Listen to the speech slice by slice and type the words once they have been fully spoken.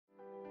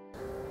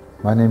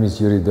My name is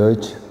Yuri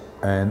Dojc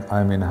and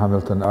I'm in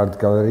Hamilton Art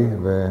Gallery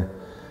where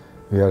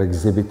we are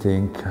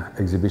exhibiting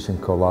exhibition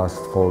called Last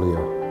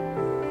Folio.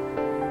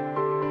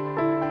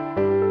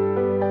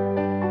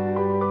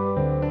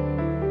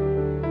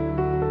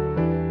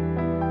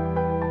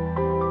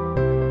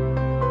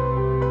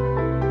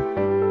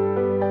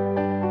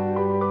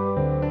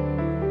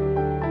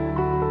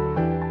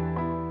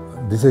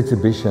 This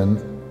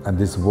exhibition and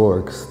this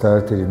work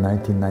started in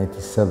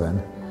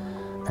 1997,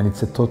 and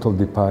it's a total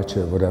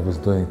departure of what I was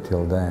doing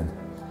till then.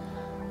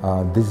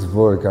 This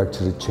work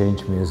actually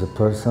changed me as a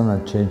person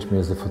and changed me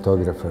as a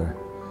photographer.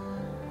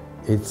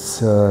 It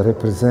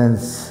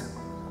represents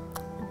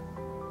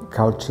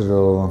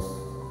cultural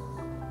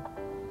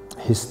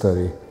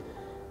history.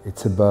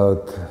 It's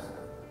about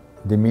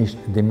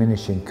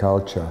diminishing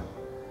culture.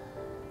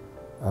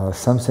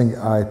 Something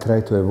I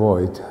try to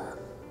avoid,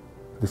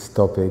 this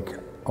topic,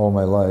 all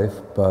my life,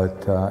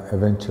 but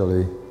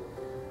eventually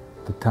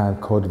the time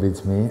caught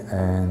with me,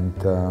 and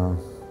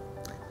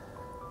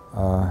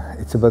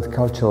it's about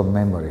cultural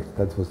memory.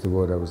 That was the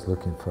word I was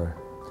looking for.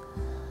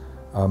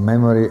 A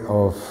memory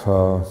of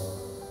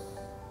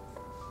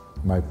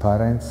my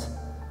parents,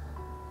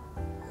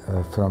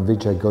 from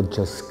which I got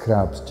just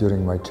scraps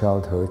during my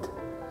childhood,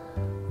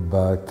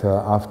 but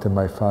after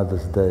my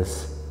father's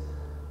death,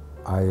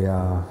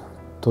 I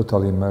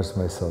totally immersed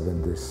myself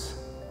in this.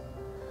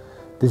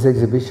 This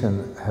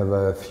exhibition have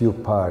a few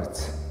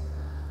parts.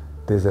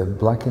 There's a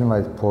black and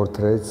white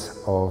portraits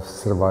of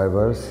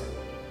survivors.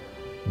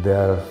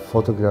 There are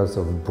photographs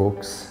of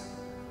books,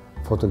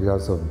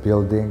 photographs of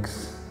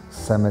buildings,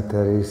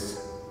 cemeteries.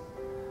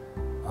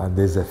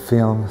 There's a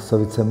film,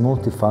 so it's a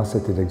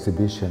multifaceted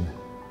exhibition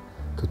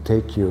to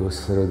take you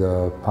through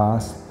the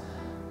past.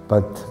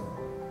 But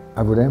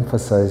I would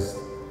emphasize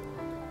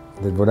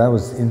that what I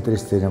was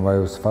interested in, what I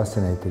was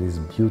fascinated, is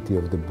beauty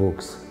of the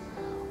books,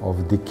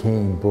 of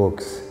decaying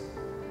books,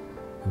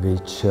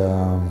 which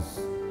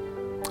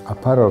are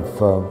part of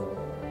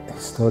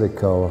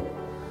historical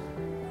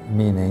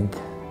meaning.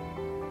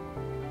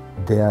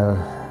 They are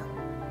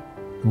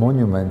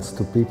monuments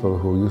to people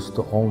who used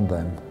to own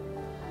them,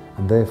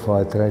 and therefore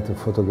I try to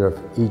photograph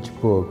each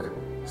book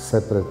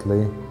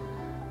separately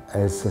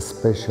as a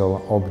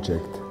special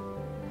object.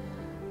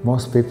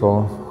 Most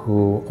people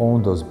who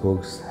own those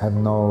books have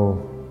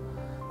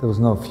there was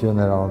no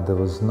funeral,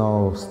 there's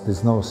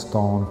no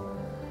stone,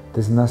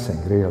 there's nothing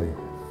really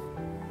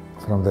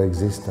from their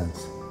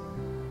existence.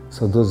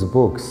 So those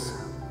books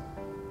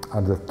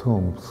are the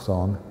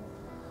tombstone.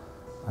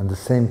 At the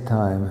same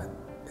time,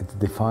 it's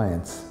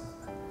defiance.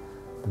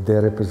 They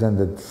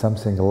represented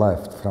something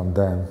left from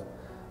them,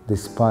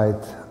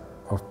 despite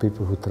of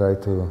people who try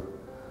to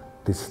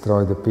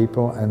destroy the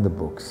people and the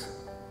books.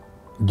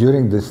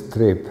 During this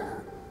trip,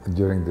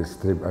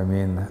 I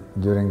mean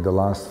during the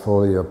Last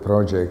Folio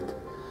project,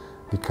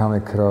 we come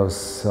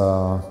across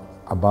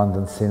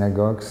abandoned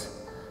synagogues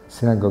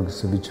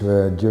which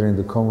were during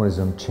the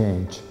communism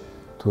changed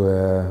to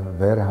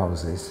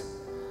warehouses,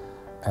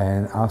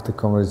 and after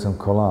communism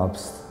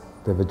collapsed,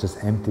 they were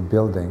just empty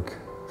building,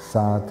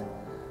 sad,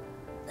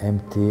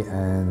 empty,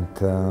 and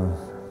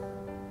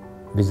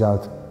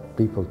without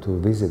people to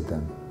visit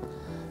them.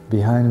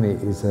 Behind me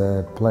is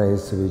a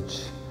place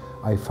which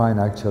I find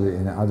actually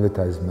in an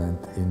advertisement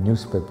in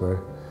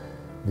newspaper,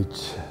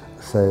 which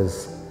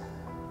says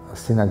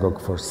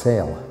synagogue for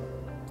sale.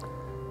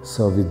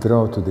 So we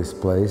drove to this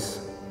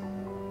place,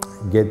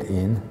 get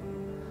in,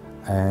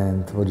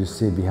 and what you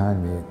see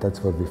behind me,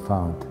 that's what we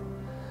found.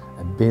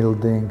 A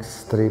building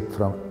stripped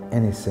from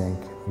anything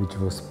which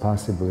was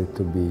possibly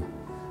to be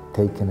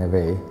taken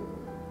away.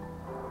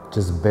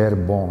 Just bare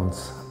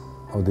bones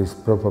of this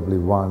probably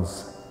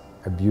once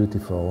a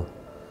beautiful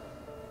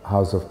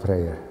house of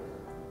prayer.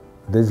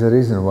 There's a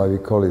reason why we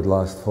call it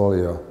Last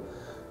Folio,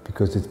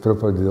 because it's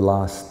probably the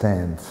last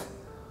stand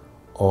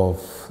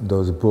of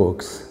those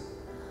books,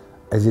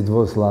 as it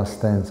was last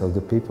stands of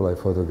the people I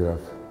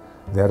photographed.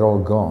 They're all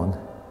gone.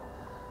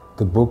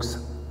 The books,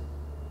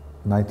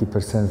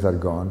 90% are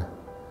gone,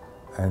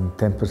 and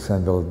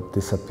 10% will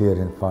disappear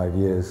in 5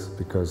 years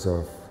because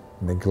of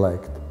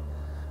neglect.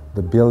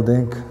 The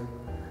building,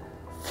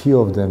 few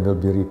of them will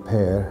be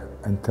repaired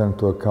and turned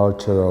to a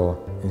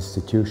cultural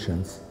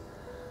institutions.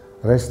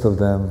 Rest of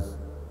them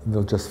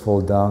will just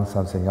fall down,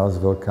 something else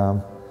will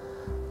come.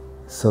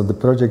 So the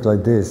project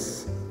like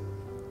this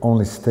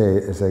only stay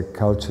as a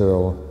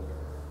cultural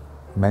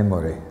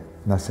memory,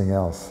 nothing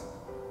else.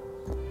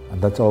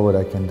 And that's all what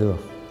I can do.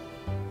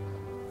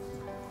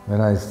 When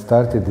I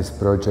started this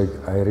project,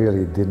 I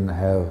really didn't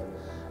have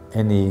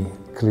any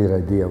clear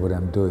idea what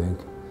I'm doing,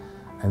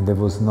 and there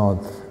was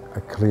not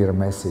a clear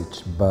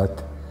message.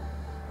 But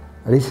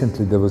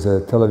recently there was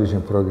a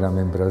television program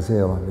in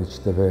Brazil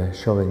which they were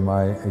showing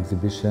my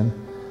exhibition,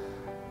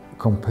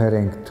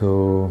 comparing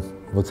to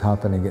what's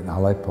happening in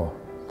Aleppo.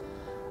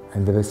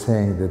 And they were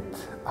saying that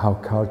how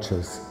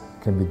cultures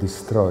can be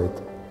destroyed.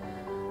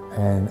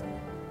 And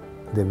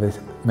they were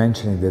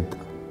mentioning that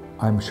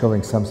I'm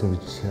showing something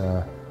which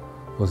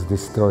was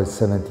destroyed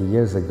 70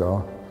 years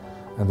ago,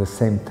 At the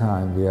same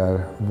time, we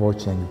are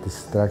watching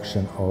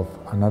destruction of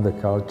another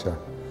culture.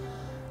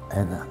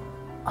 And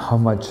how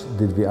much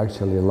did we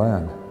actually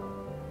learn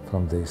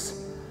from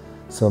this?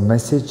 So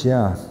message,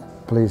 yeah,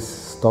 please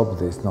stop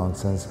this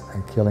nonsense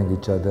and killing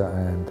each other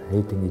and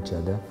hating each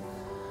other.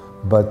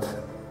 But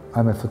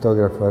I'm a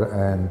photographer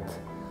and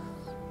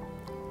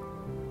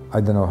I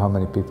don't know how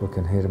many people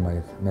can hear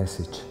my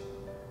message.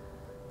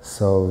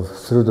 So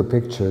through the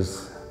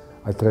pictures,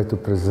 I try to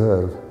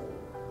preserve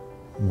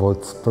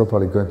what's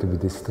probably going to be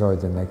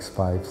destroyed in the next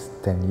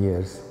 5-10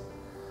 years.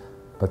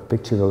 But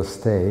picture will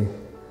stay,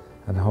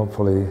 and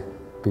hopefully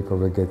people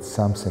will get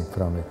something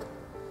from it,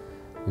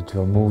 which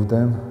will move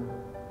them,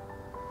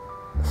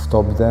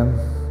 stop them,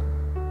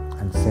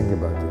 and think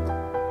about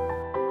it.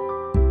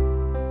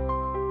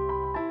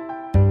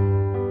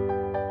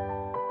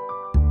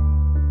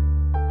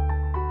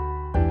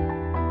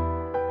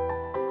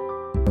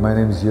 My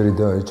name is Yuri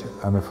Dojc.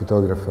 I'm a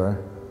photographer,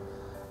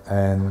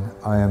 and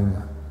I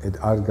am at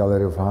Art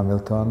Gallery of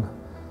Hamilton,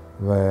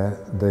 where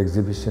the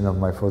exhibition of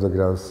my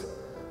photographs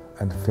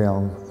and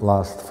film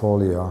Last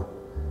Folio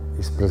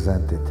is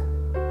presented.